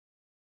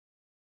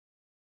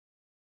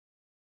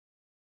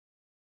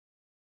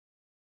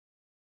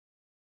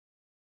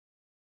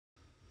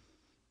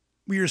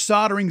We are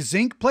soldering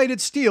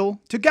zinc-plated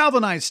steel to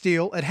galvanized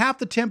steel at half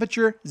the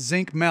temperature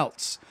zinc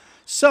melts.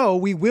 So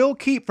we will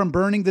keep from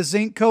burning the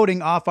zinc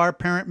coating off our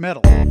parent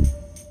metal.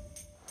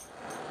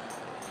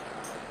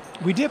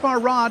 We dip our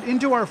rod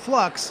into our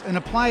flux and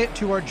apply it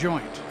to our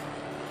joint.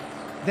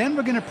 Then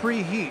we're going to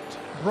preheat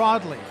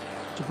broadly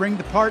to bring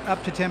the part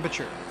up to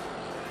temperature.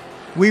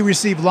 We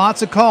receive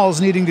lots of calls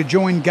needing to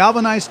join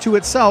galvanized to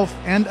itself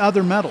and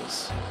other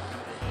metals.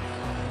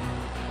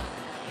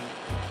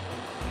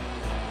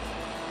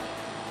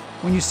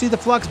 When you see the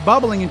flux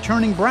bubbling and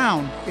turning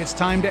brown, it's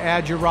time to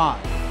add your rod.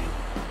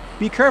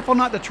 Be careful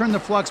not to turn the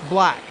flux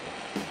black.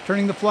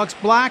 Turning the flux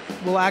black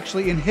will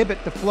actually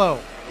inhibit the flow.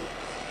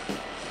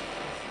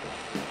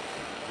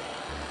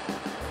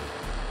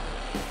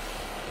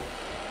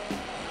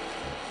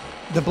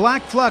 The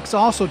black flux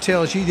also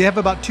tells you have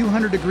about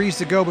 200 degrees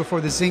to go before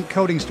the zinc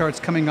coating starts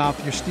coming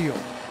off your steel.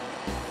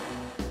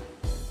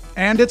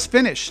 And it's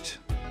finished.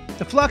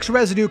 The flux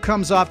residue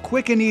comes off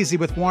quick and easy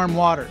with warm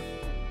water.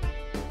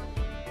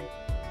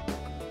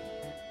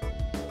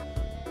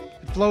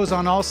 It flows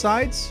on all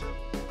sides.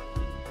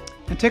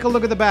 And take a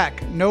look at the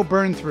back, no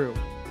burn through.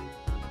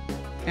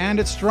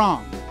 And it's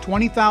strong,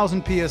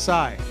 20,000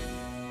 psi.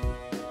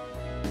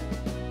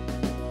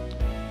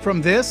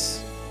 From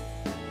this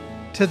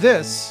to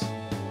this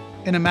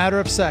in a matter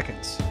of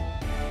seconds.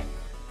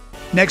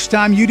 Next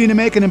time you need to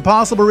make an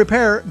impossible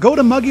repair, go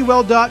to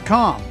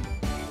MuggyWeld.com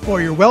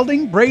for your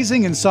welding,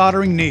 brazing, and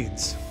soldering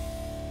needs.